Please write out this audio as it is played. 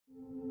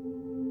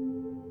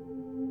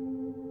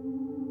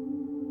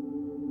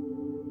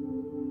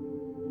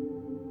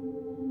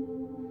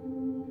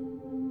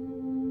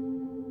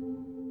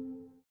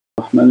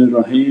Rahmanir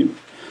Rahim.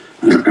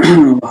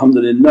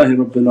 Alhamdulillahi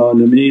Rabbil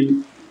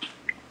Alameen.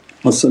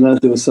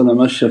 Wassalatu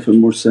wassalamu ashrafil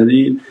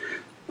mursaleen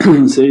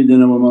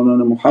Sayyidina wa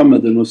Mawlana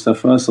Muhammadan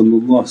Mustafa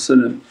sallallahu alayhi wa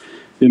sallam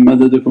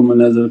bimadadikum wa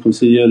nazarikum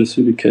ya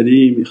Rasul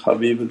Kareem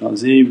Habibul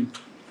Azim.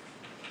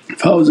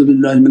 Fa'udhu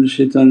billahi minash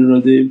shaitanir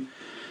rajeem.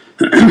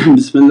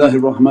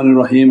 Bismillahir Rahmanir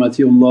Rahim.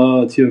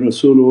 Atiullah atiur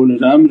Rasul ulil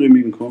amri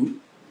minkum.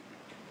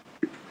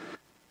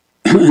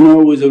 And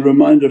always a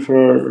reminder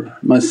for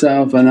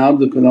myself and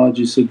Abdul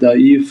Ajiz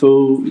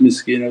Daifu,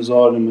 Miskeen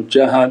Zalim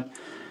Mujahad,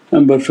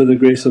 and but for the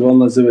grace of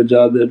Allah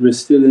that we're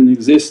still in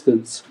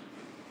existence.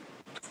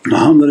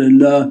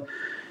 Alhamdulillah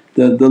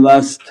that the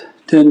last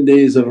 10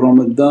 days of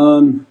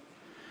Ramadan,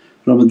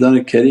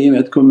 Ramadan Kareem,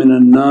 Atkum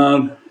minan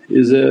nar,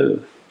 is a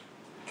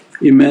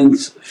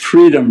immense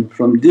freedom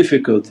from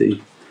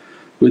difficulty.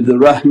 With the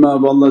rahmah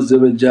of Allah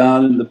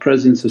and the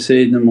presence of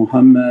Sayyidina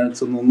Muhammad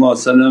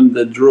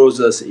that draws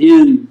us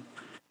in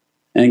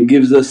and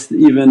gives us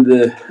even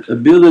the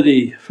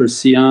ability for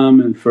siyam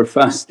and for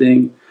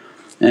fasting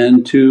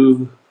and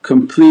to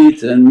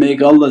complete and make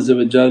Allah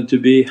to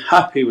be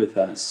happy with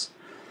us.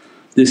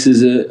 This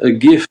is a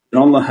gift that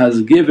Allah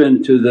has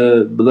given to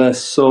the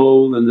blessed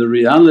soul and the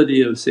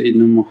reality of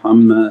Sayyidina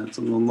Muhammad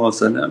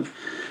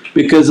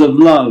because of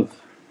love,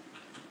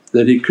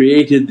 that He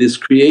created this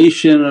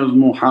creation of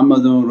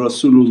Muhammadun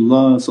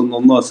Rasulullah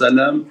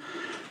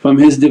from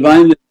His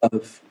Divinely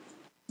love,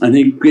 and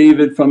He gave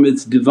it from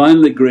its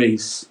Divinely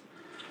grace,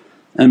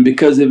 and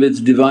because of its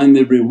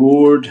Divinely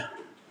reward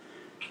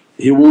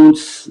He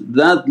wants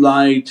that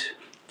light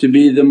to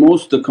be the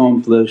most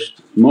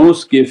accomplished,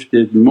 most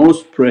gifted,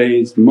 most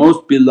praised,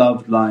 most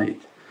beloved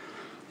light.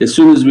 As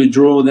soon as we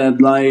draw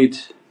that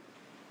light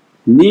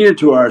near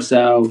to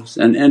ourselves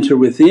and enter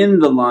within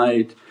the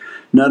light,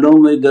 not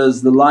only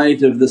does the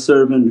light of the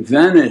servant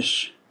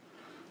vanish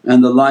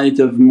and the light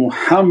of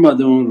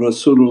Muhammadun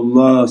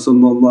Rasulullah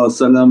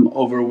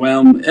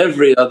overwhelm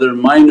every other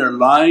minor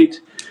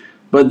light,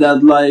 but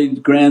that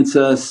light grants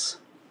us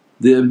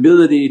the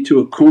ability to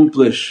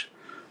accomplish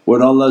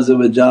what Allah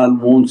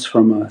wants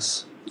from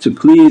us, to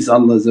please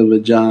Allah,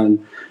 to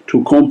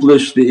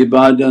accomplish the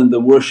ibadah and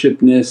the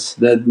worshipness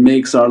that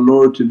makes our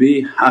Lord to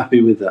be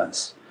happy with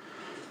us.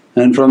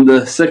 And from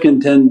the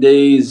second 10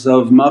 days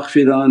of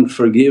maghfirah and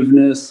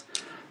forgiveness,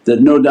 that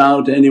no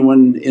doubt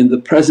anyone in the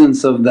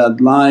presence of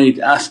that light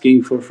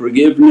asking for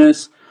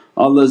forgiveness,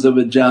 Allah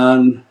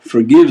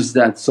forgives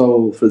that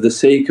soul for the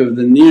sake of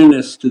the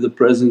nearness to the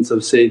presence of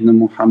Sayyidina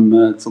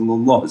Muhammad.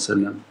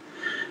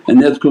 And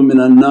yatkum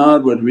minan nar,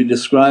 what we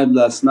described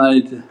last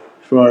night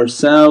for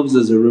ourselves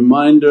as a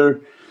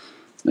reminder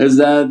is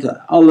that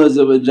Allah,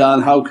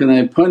 how can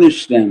I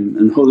punish them?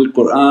 In Holy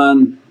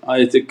Qur'an,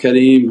 Ayatul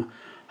Kareem,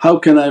 how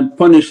can I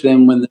punish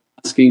them when they're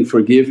asking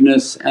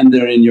forgiveness and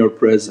they're in Your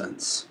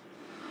presence?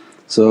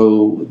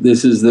 So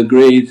this is the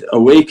great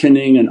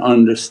awakening and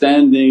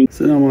understanding.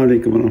 As-salamu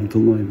alaykum wa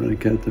rahmatullahi wa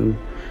barakatuh.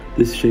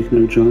 This is Shaykh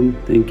Nurjan.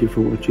 Thank you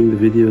for watching the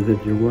video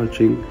that you're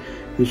watching.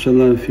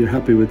 Inshallah, if you're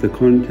happy with the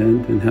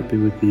content and happy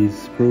with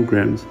these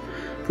programs,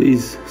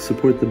 please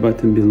support the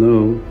button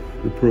below,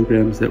 the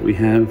programs that we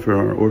have for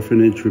our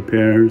orphanage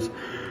repairs,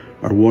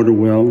 our water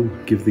well,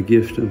 Give the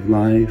Gift of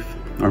Life,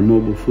 our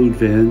mobile food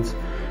vans.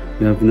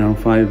 We have now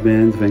 5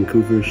 vans: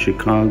 Vancouver,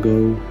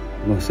 Chicago,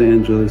 Los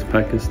Angeles,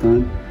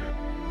 Pakistan.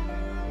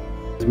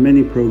 There's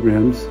many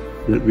programs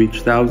that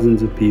reach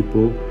thousands of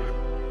people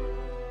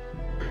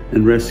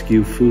and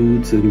rescue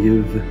foods and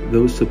give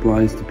those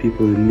supplies to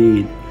people in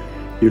need.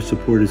 Your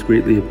support is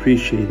greatly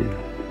appreciated.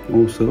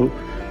 Also,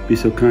 be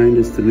so kind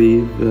as to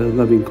leave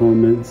loving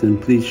comments and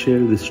please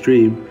share the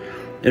stream.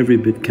 Every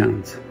bit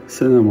counts.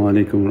 As-salamu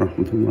alaykum wa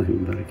rahmatullahi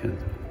wa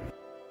barakatuh.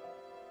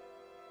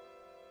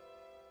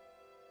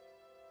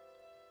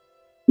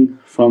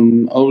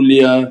 From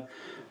awliya,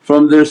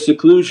 from their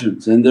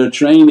seclusions and their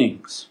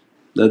trainings,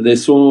 that they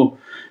saw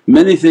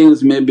many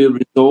things may be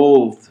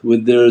resolved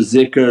with their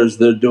zikrs,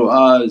 their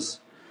du'as,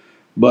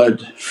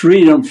 but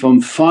freedom from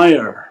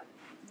fire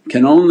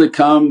can only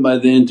come by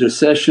the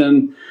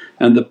intercession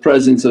and the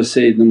presence of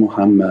Sayyidina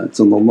Muhammad,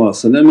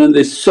 and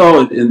they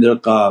saw it in their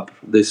qalb.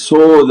 They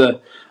saw the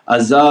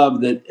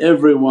azab that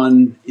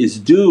everyone is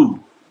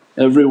due,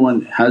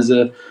 everyone has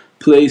a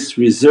place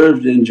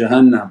reserved in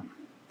Jahannam,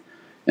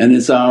 and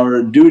it's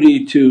our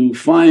duty to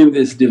find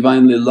this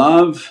Divinely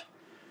love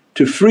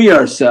to free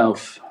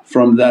ourselves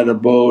from that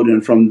abode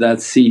and from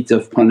that seat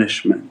of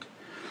punishment.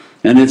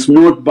 And it's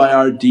not by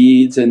our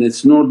deeds and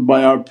it's not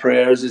by our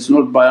prayers, it's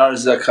not by our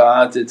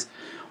zakat, it's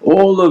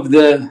all of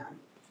the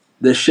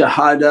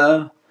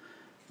shahada,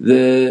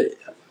 the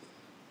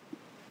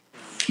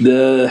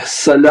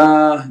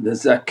salah, the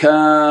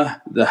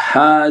zakah, the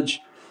hajj,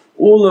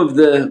 all of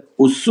the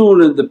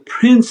usul and the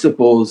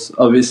principles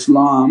of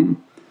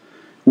Islam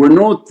were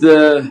not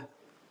the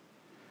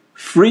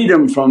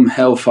freedom from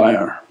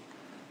hellfire.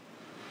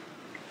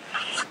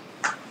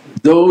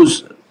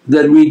 Those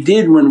that we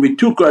did when we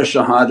took our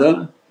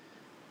shahada,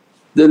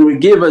 then we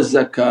give our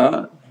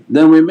zakah,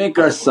 then we make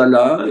our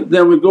salah,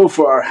 then we go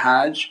for our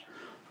hajj,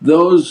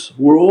 those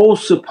were all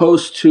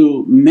supposed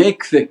to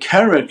make the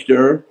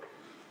character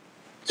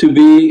to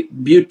be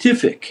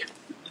beatific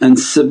and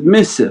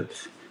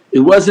submissive.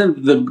 It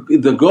wasn't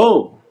the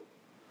goal,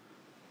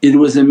 it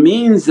was a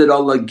means that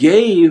Allah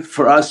gave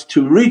for us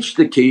to reach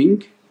the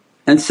King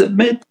and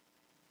submit,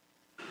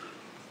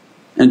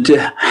 and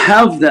to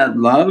have that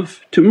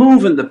love to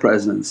move in the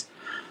presence.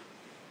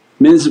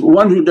 Means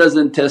one who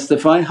doesn't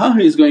testify, how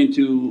he is going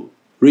to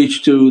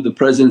reach to the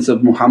presence of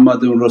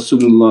Muhammadun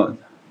Rasulullah?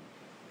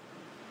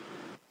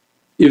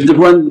 If the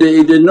one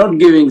day they're not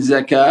giving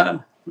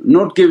zakah,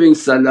 not giving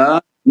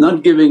salah,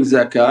 not giving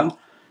zakah,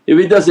 if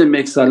he doesn't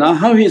make salah,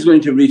 how he is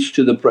going to reach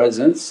to the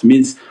presence?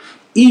 Means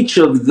each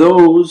of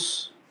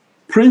those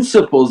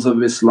principles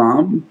of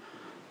Islam,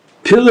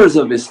 pillars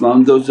of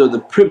Islam, those are the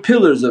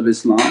pillars of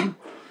Islam,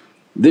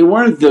 they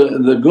weren't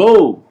the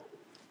goal,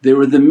 they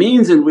were the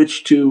means in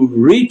which to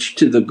reach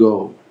to the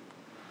goal.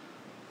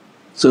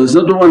 So it's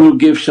not the one who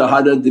gives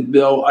shahadat,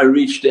 oh I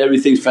reached,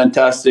 everything's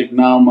fantastic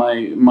now,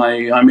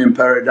 I'm in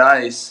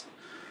paradise.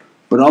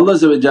 But Allah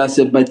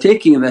said, by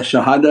taking that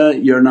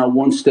shahada you're now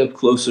one step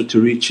closer to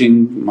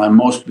reaching my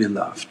most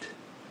beloved.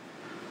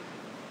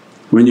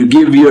 When you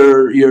give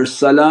your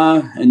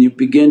salah and you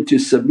begin to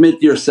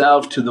submit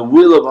yourself to the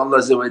will of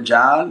Allah,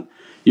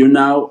 you're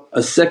now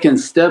a second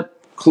step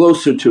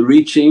closer to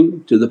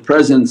reaching to the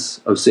presence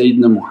of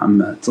Sayyidina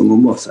Muhammad.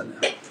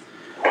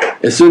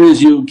 As soon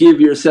as you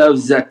give yourself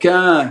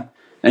zakah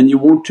and you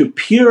want to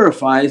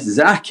purify,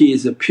 zaki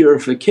is a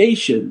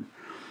purification.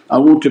 I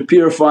want to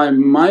purify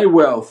my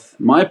wealth,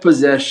 my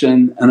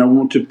possession, and I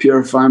want to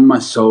purify my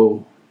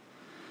soul.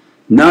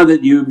 Now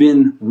that you've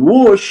been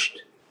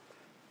washed,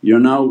 you're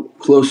now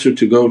closer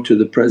to go to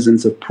the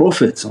presence of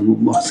Prophet.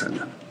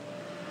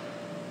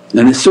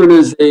 And as soon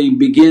as they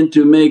begin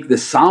to make the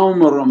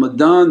Sawm of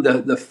Ramadan,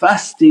 the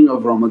fasting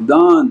of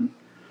Ramadan,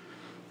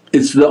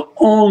 it's the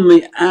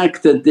only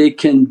act that they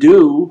can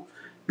do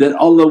that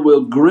Allah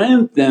will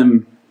grant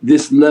them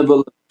this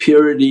level of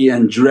purity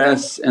and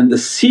dress and the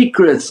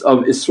secrets of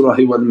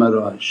Isra wal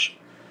Miraj.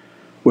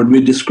 What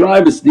we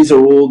describe is these are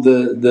all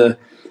the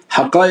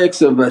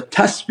haqqaiqs of a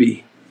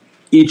tasbeeh.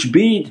 Each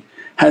bead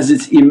has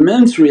its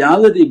immense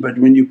reality, but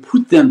when you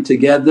put them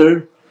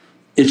together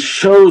it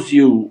shows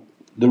you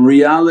the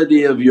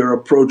reality of your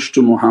approach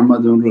to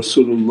Muhammadun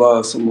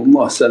Rasulullah.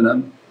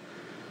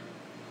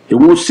 He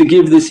wants to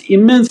give this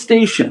immense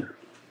station.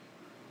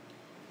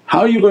 How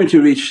are you going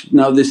to reach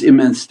now this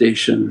immense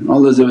station?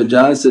 Allah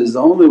says,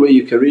 the only way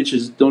you can reach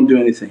is don't do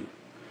anything,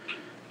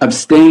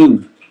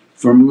 abstain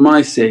for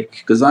my sake,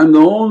 because I'm the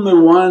only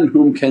one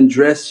whom can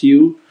dress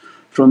you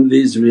from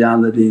these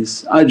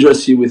realities. I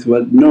dress you with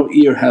what no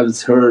ear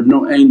has heard,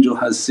 no angel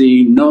has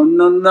seen,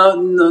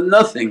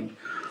 nothing.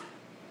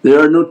 There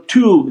are no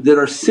two that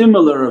are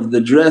similar of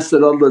the dress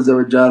that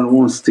Allah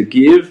wants to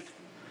give,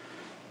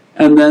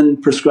 and then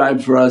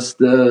prescribe for us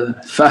the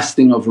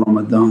fasting of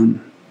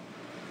Ramadan.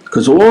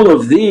 Because all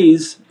of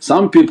these,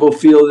 some people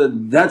feel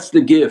that that's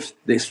the gift,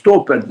 they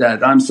stop at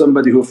that, I'm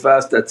somebody who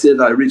fasts, that's it,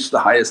 I reached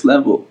the highest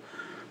level.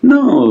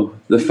 No,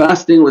 the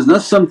fasting was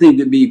not something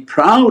to be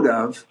proud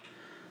of,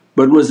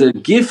 but was a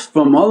gift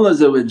from Allah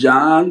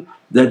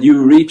that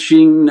you're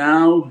reaching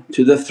now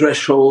to the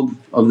threshold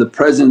of the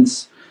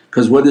presence.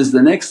 Because what is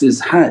the next is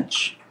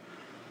Hajj.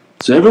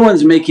 So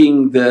everyone's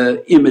making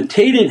the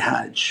imitated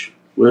Hajj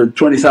where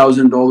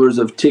 $20,000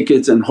 of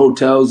tickets and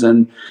hotels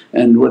and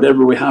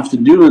whatever we have to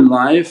do in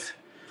life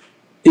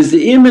is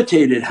the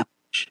imitated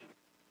Hajj.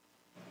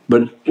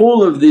 But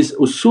all of these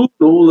usul,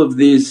 all of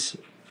these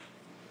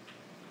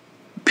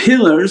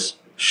pillars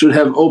should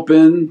have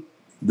opened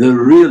the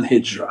real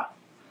hijrah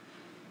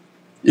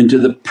into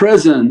the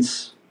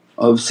presence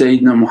of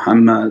Sayyidina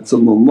Muhammad,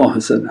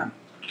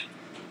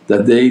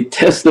 that they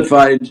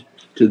testified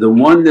to the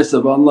oneness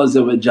of Allah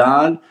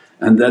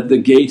and that the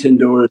gate and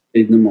door of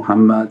Sayyidina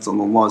Muhammad,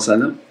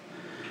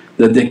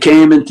 that they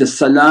came into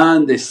salah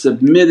and they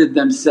submitted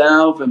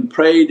themselves and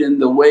prayed in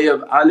the way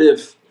of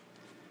alif,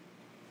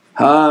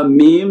 ha,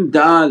 mim,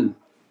 dal,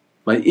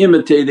 by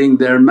imitating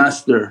their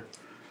master,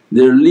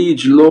 their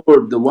liege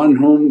Lord, the one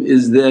whom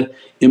is the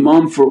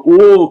Imam for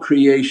all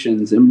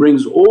creations and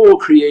brings all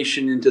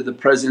creation into the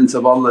presence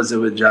of Allah.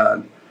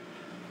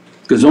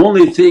 Because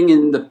only thing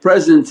in the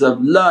presence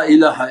of La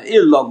ilaha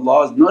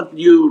illallah is not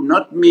you,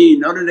 not me,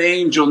 not an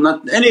angel,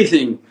 not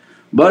anything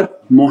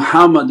but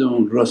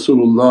Muhammadun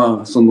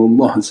Rasulullah.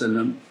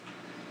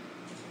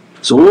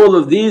 So all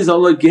of these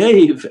Allah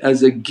gave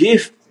as a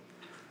gift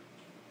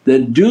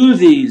that do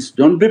these,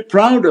 don't be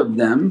proud of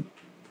them,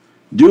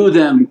 do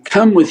them,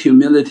 come with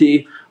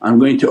humility. I'm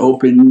going to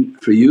open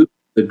for you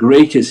the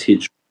greatest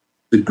hijrah,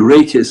 the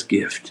greatest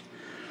gift,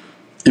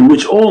 in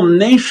which all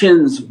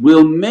nations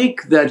will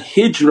make that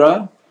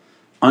hijrah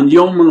on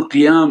Yawmul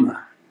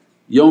Qiyamah,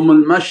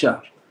 Yawmul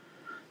Mashar,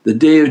 the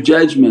Day of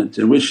Judgement,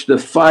 in which the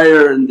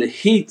fire and the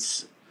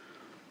heats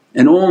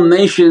and all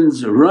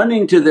nations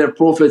running to their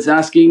prophets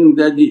asking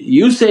that,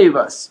 you save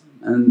us.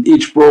 And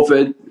each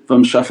prophet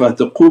from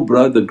Shafa'at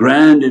al-Kubra, the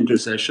grand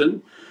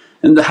intercession,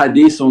 and the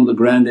hadith on the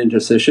grand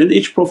intercession,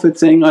 each prophet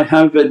saying, I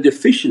have a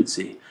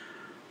deficiency,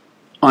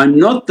 I'm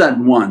not that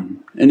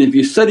one. And if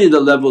you study the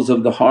levels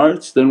of the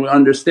hearts, then we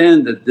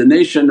understand that the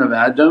nation of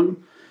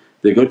Adam,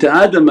 they go to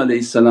Adam and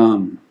they say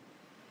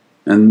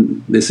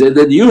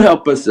that, you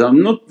help us,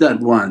 I'm not that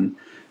one.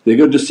 They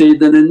go to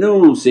Sayyidina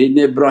Nuh,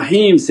 Sayyidina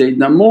Ibrahim,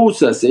 Sayyidina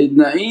Musa,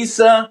 Sayyidina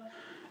Isa,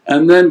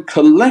 and then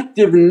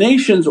collective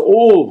nations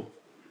all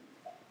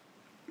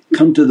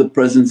come to the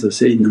presence of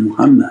Sayyidina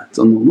Muhammad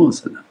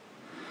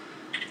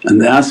and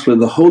they ask for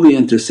the holy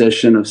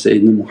intercession of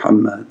Sayyidina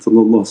Muhammad.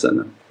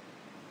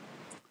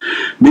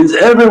 Means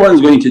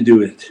everyone's going to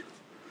do it.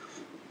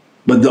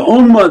 But the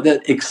ummah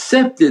that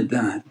accepted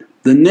that,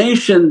 the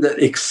nation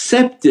that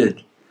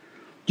accepted,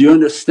 do you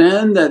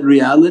understand that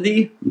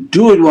reality?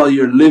 Do it while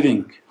you're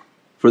living,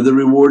 for the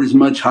reward is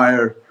much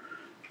higher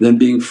than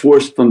being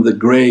forced from the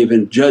grave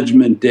and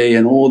Judgement Day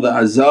and all the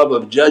azab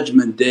of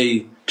Judgement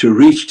Day to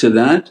reach to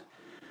that.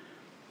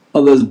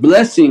 Allah's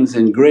blessings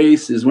and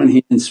grace is when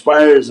He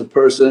inspires a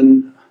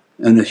person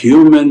and a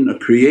human, a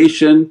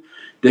creation,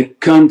 to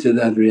come to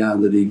that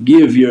reality.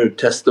 Give your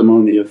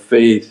testimony of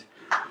faith,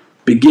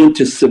 begin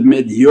to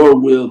submit your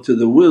will to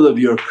the will of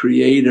your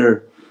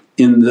Creator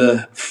in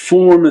the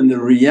form and the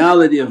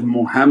reality of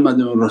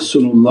Muhammadan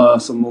Rasulullah.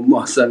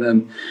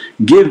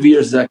 Give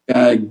your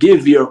zakah,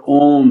 give your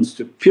alms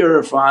to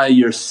purify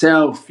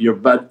yourself, your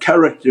bad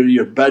character,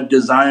 your bad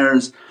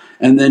desires,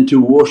 and then to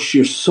wash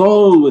your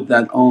soul with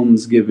that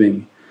alms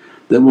giving.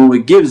 That when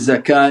we give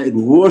zakah it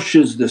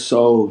washes the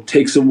soul,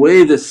 takes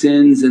away the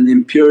sins and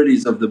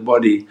impurities of the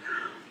body.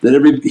 That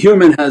every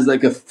human has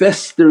like a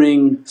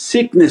festering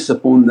sickness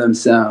upon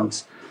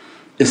themselves.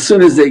 As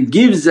soon as they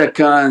give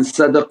zakah and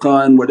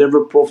sadaqah and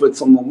whatever Prophet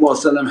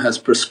has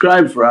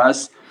prescribed for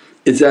us,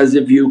 it's as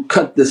if you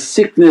cut the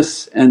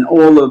sickness and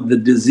all of the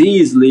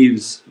disease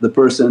leaves the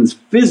person's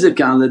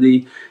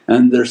physicality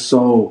and their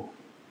soul.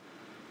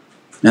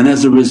 And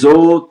as a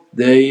result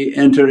they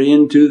enter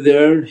into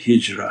their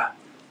hijrah.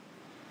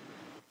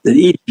 That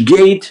each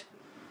gate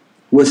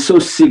was so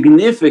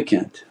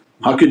significant.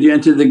 How could you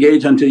enter the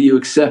gate until you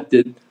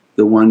accepted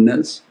the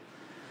oneness?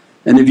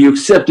 And if you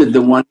accepted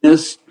the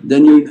oneness,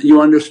 then you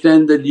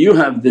understand that you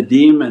have the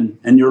demon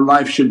and your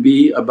life should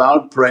be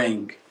about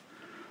praying.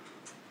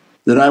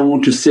 That I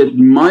want to sit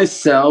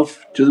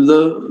myself to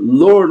the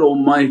Lord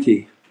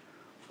Almighty.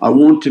 I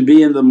want to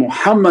be in the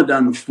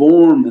Muhammadan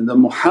form, in the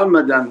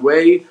Muhammadan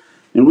way,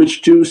 in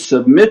which to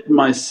submit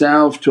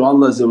myself to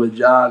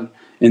Allah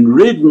and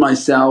rid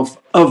myself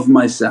of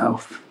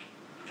myself.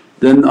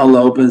 Then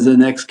Allah opens the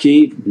next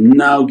key,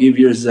 now give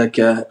your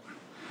zakat.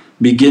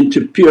 Begin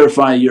to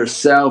purify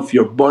yourself,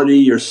 your body,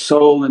 your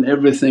soul and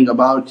everything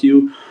about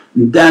you.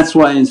 And that's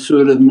why in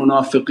Surah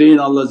Munafiqeen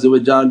Allah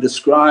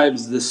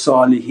describes the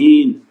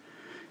Saliheen,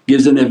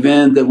 gives an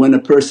event that when a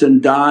person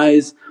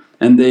dies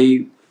and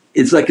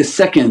it's like a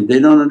second, they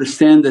don't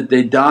understand that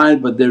they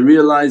died but they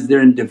realize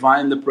they're in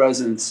Divine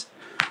presence.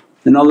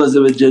 And Allah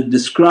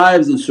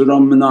describes in Surah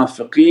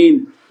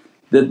Munafiqeen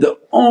that the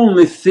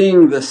only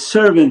thing the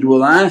servant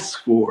will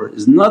ask for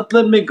is not,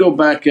 let me go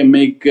back and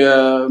make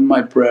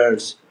my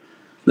prayers,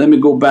 let me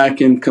go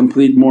back and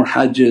complete more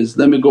hajjas,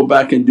 let me go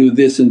back and do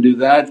this and do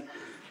that,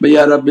 but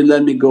Ya Rabbi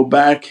let me go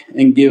back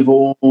and give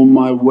all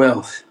my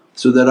wealth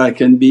so that I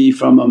can be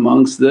from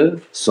amongst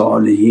the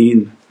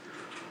saliheen.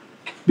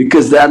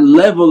 Because that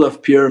level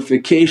of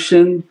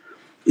purification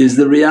is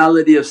the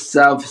reality of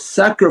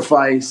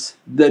self-sacrifice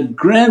that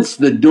grants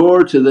the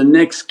door to the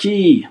next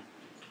key.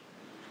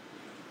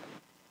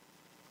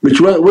 Which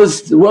what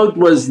was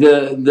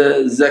the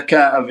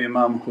zakah of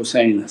Imam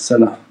Husayn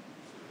as-salam?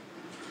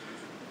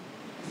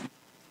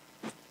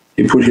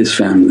 He put his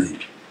family.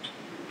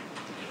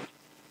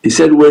 He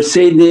said, where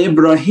Sayyidina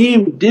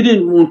Ibrahim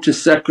didn't want to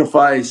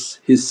sacrifice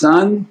his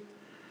son,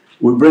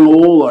 we bring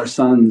all our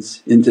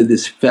sons into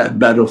this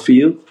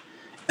battlefield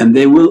and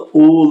they will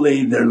all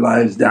lay their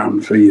lives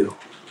down for you.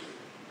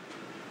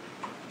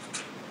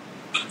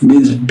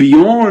 Means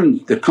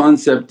beyond the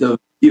concept of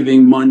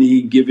giving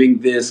money, giving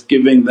this,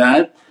 giving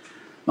that.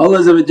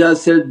 Allah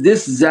said,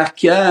 this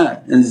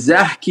zakah and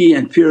zahki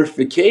and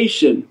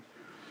purification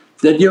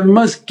that you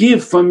must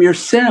give from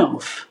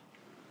yourself.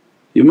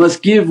 You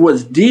must give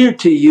what's dear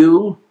to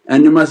you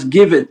and you must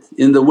give it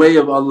in the way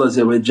of Allah.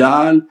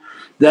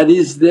 That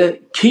is the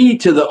key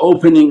to the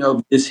opening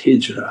of this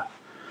hijrah,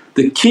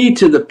 the key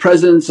to the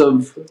presence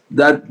of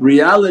that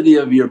reality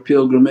of your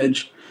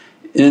pilgrimage,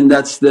 and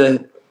that's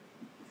the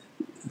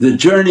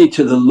journey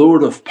to the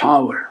Lord of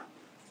power.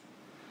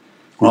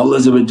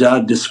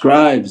 Allah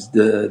describes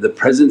the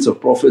presence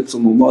of Prophet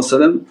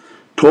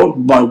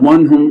taught by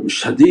one whom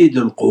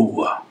shadeedul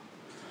quwwah.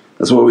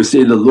 That's why we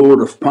say the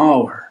Lord of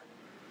power.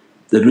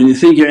 That when you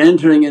think you're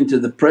entering into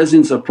the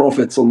presence of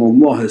Prophet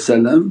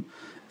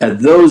at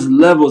those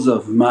levels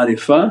of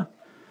ma'rifah,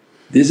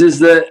 this is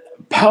the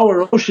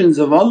power oceans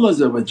of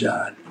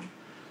Allah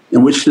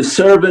in which the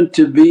servant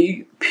to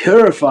be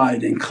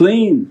purified and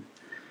clean.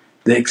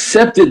 They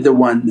accepted the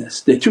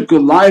oneness, they took a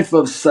life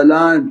of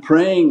salah and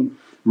praying,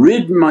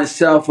 rid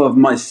myself of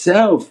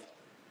myself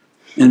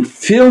and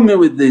fill me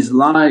with these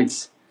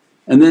lights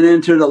and then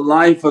entered a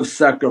life of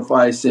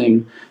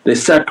sacrificing. They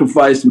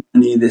sacrificed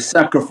money, they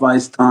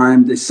sacrificed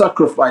time, they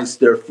sacrificed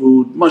their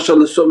food.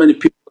 MashaAllah, so many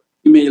people are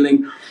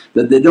emailing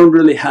that they don't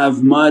really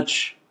have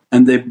much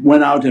and they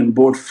went out and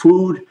bought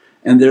food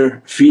and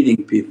they're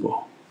feeding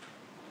people.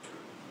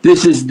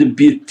 This is the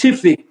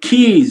beatific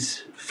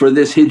keys for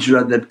this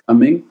hijrah that's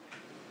coming.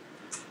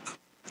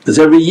 Because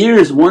every year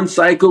is one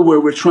cycle where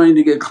we're trying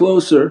to get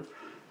closer.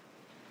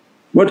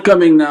 What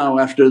coming now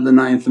after the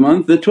 9th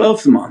month? The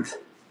 12th month,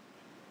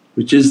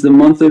 which is the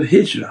month of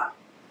hijrah.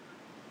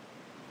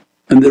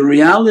 And the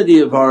reality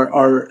of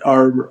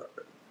our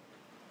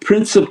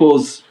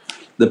principles,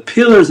 the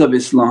pillars of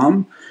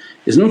Islam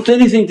is not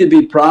anything to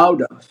be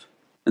proud of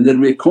and that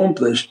we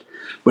accomplished,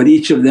 but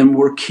each of them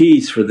were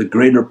keys for the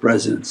greater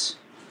presence.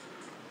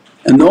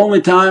 And the only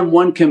time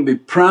one can be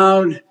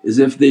proud is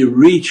if they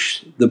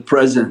reach the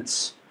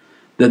presence,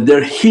 that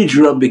their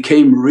hijrah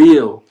became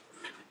real,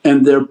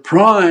 and their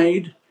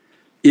pride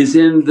is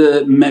in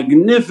the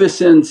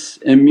magnificence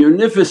and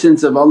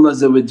munificence of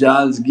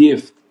Allah's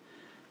gift,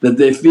 that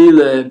they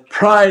feel a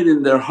pride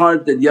in their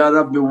heart that, Ya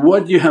Rabbi,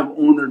 what you have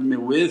honoured me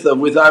with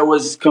I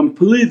was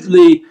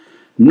completely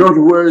not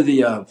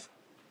worthy of.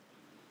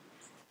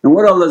 And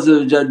what Allah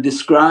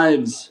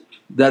describes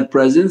that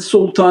presence,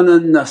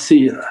 Sultanan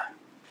Nasira.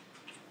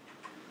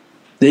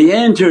 They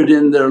entered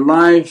in their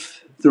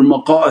life through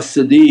Maqa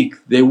as-Siddiq,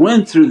 they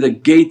went through the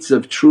gates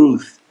of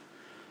truth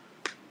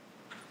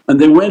and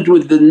they went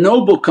with the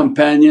noble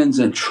companions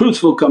and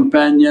truthful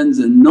companions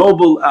and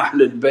noble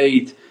Ahlul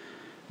Bayt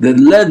that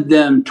led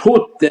them,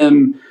 taught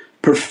them,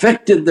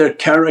 perfected their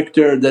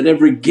character, that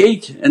every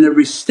gate and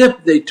every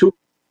step they took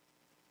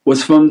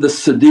was from the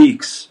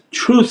Siddiqs,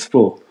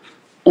 truthful,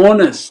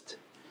 honest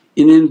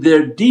in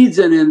their deeds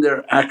and in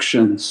their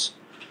actions.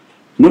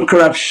 No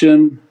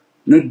corruption,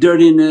 no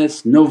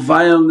dirtiness, no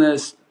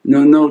vileness,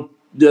 no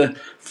the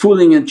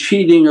fooling and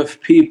cheating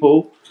of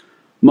people.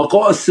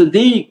 Maqa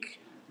as-Siddiq,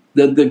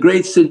 that the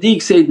great Siddiq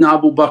Sayyidina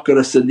Abu Bakr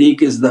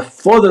as-Siddiq is the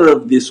father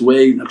of this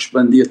way,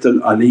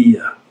 Naqshbandiyatul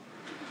Aliyah.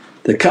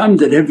 They come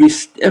that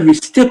every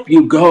step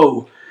you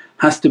go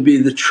has to be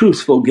the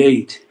truthful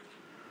gate.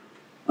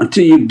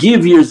 Until you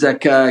give your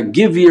zakah,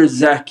 give your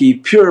zaki,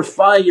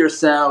 purify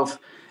yourself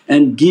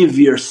and give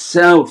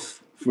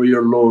yourself for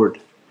your Lord.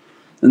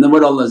 And then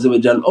what Allah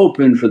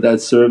opened for that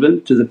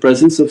servant to the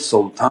presence of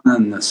Sultan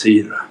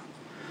Nasira.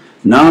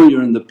 Now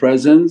you're in the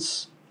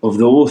presence of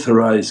the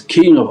authorized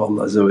King of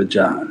Allah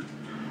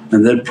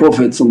and that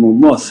Prophet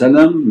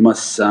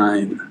must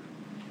sign.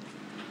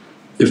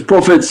 If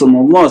Prophet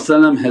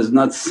has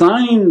not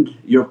signed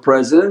your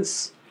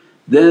presence,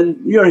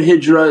 then your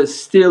hijrah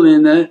is still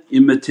in a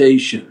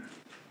imitation.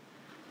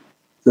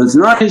 So it's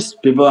nice,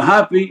 people are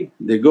happy,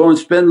 they go and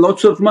spend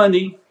lots of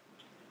money.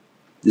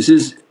 This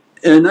is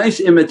a nice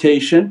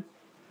imitation,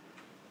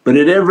 but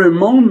at every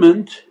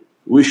moment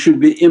we should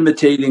be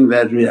imitating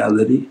that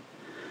reality.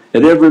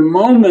 At every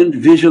moment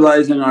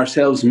visualizing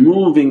ourselves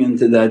moving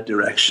into that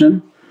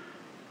direction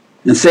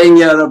and saying,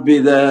 Ya Rabbi,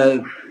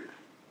 the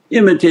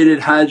imitated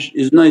Hajj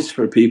is nice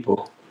for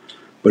people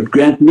but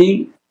grant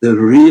me the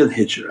real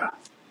hijrah.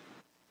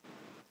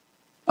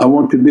 I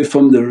want to be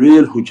from the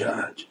real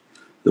hujjaj,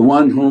 the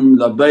one whom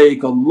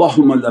labbaik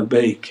Allahumma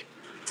labbaik,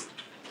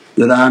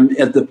 that I'm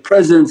at the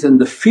presence and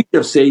the feet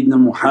of Sayyidina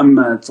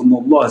Muhammad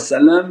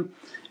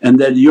and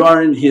that you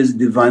are in his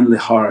Divinely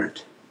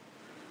heart,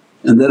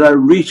 and that I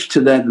reach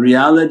to that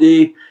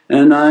reality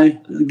and I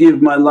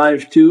give my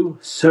life to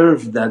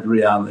serve that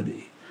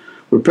reality.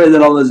 We pray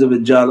that Allah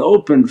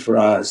open for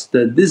us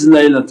that this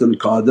Laylatul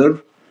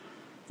Qadr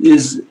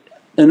is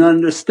an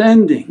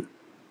understanding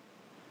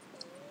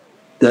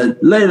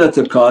that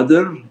Laylatul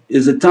Qadr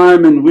is a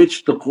time in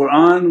which the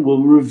Qur'an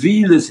will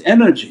reveal its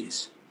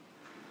energies.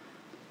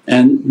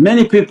 And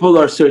many people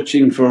are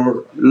searching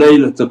for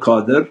Laylatul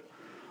Qadr.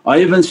 I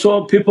even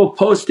saw people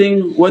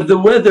posting what the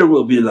weather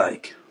will be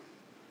like.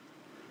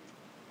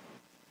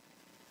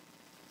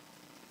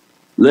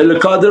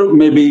 Laylatul Qadr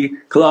may be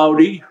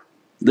cloudy,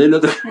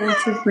 Laylatul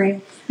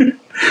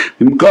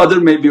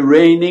Qadr may be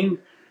raining,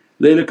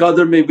 Laylatul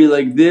Qadr may be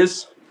like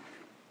this.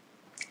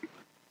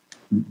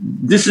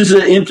 This is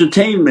an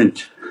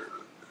entertainment.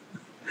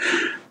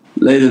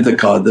 Laylatul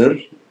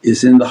Qadr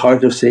is in the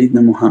heart of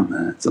Sayyidina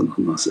Muhammad.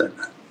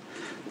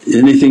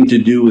 Anything to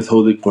do with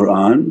Holy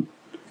Qur'an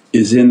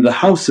is in the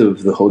house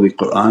of the Holy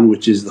Qur'an,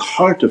 which is the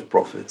heart of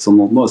Prophet's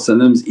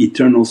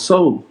eternal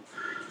soul.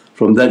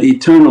 From that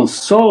eternal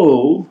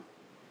soul,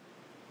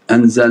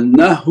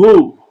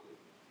 anzalnahu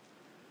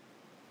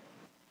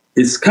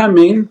is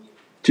coming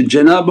to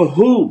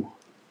janabahu,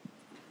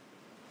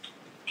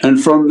 and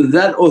from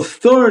that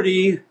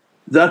authority,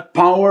 that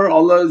power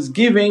Allah is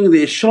giving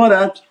the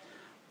isharat,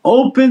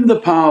 open the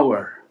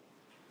power.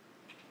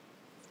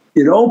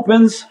 It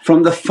opens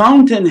from the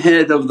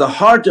fountainhead of the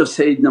heart of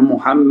Sayyidina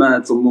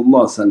Muhammad.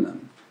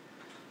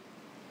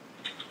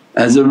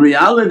 As a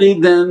reality,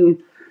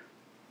 then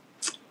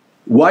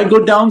why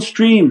go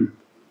downstream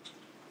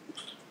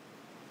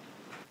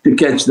to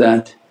catch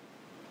that?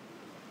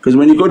 Because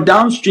when you go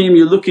downstream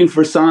you're looking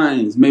for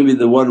signs, maybe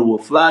the water will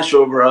flash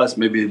over us,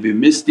 maybe it'll be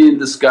misty in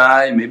the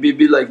sky, maybe it'll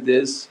be like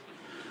this.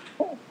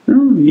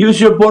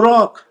 Use your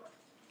buraq.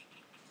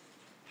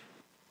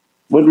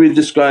 What we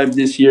described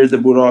this year the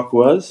buraq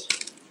was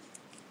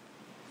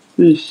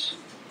this.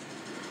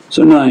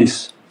 So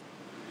nice.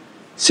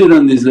 Sit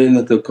on these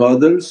Laylatul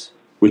Qadrs,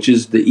 which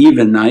is the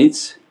even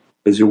nights,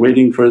 because you're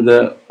waiting for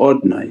the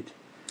odd night,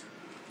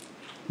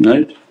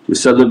 right? We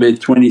celebrate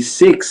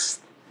 26th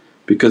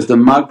because the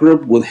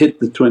Maghrib will hit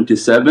the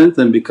 27th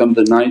and become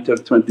the night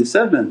of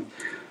 27th.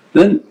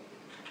 Then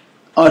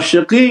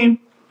ashiqeen,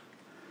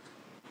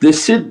 they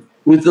sit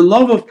with the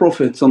love of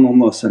Prophet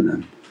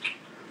and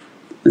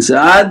say,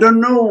 I don't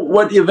know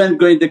what event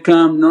going to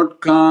come, not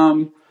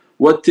come,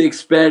 what to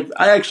expect.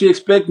 I actually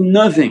expect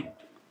nothing.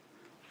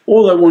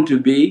 All I want to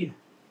be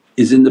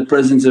is in the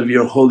presence of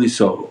your holy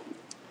soul.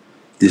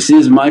 This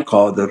is my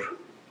qadr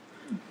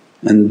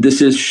and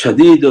this is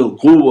shadeedul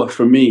quwwa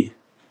for me.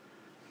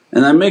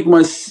 And I make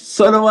my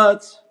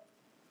salawats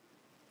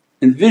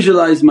and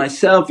visualize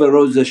myself at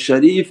Rawza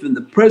Sharif in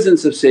the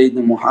presence of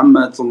Sayyidina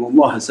Muhammad,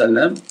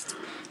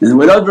 and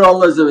whatever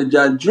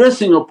Allah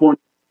dressing upon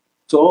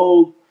your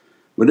soul,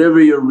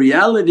 whatever your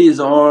realities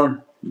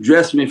are,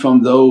 dress me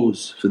from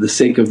those for the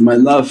sake of my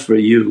love for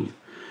you.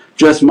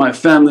 Dress my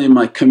family,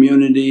 my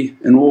community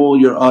and all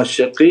your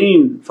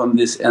ashiqeen from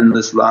this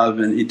endless love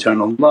and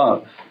eternal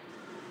love.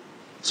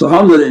 So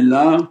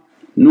alhamdulillah,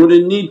 no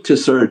need to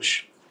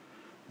search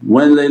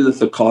when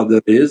Laylatul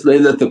Qadr is.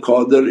 Laylatul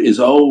Qadr is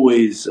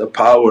always a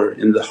power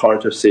in the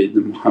heart of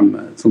Sayyidina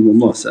Muhammad.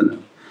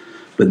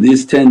 But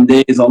these 10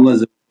 days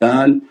Allah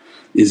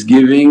is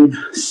giving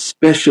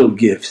special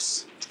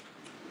gifts,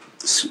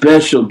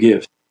 special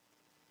gifts.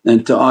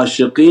 And to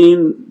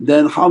ashiqeen,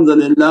 then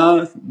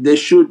alhamdulillah they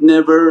should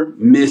never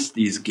miss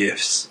these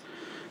gifts,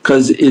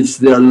 because it's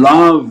their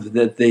love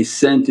that they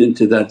sent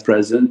into that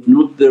present,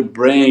 not their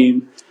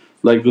brain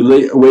like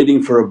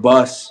waiting for a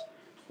bus.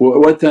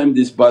 What time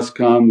this bus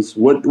comes,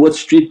 what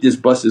street this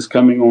bus is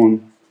coming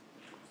on.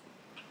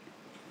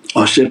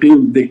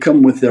 Ashiqeen, they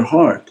come with their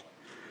heart,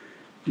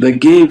 they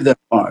gave their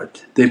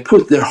heart, they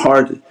put their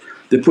heart,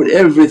 they put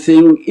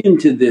everything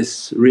into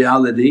this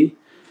reality,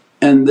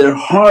 and their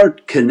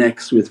heart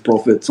connects with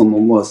Prophet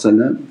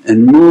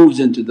and moves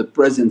into the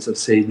presence of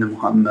Sayyidina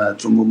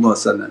Muhammad,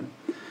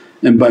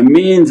 and by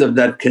means of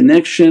that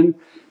connection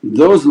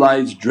those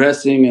lights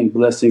dressing and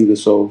blessing the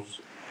souls.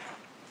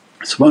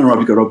 Subhana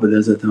rabbika rabbil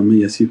izzati amma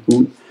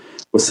yasifoon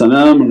wa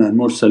salaamun al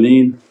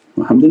mursaleen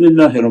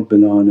walhamdulillahi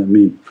rabbil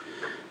alameen.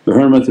 Bi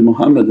hurmati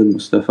Muhammad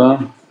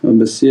al-Mustafa wa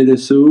bi siri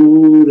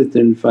Surat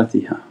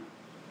al-Fatiha.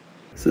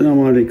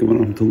 As-salamu alaykum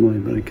wa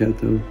rahmatullahi wa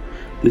barakatuh.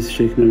 This is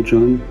Shaykh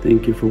Nurjan.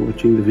 Thank you for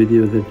watching the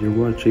video that you're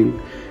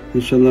watching.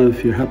 Inshallah,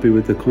 if you're happy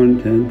with the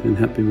content and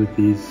happy with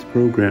these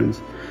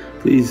programs,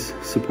 please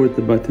support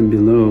the button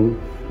below,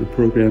 the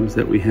programs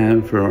that we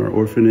have for our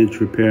orphanage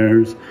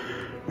repairs,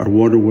 our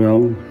water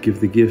well, Give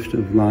the Gift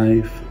of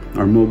Life,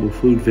 our mobile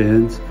food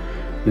vans.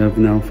 We have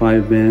now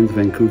 5 vans: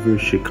 Vancouver,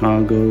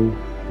 Chicago,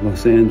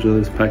 Los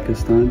Angeles,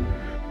 Pakistan.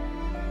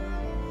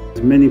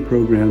 There's many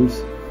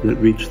programs that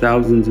reach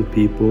thousands of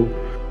people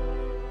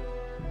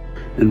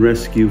and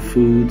rescue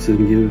foods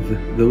and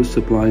give those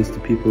supplies to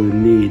people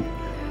in need.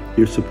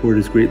 Your support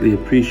is greatly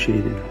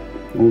appreciated.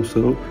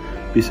 Also,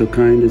 be so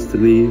kind as to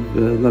leave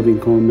loving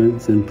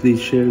comments and please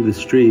share the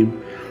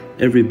stream.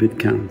 Every bit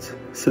counts.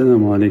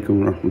 As-salamu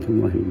alaykum wa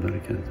rahmatullahi wa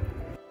barakatuh.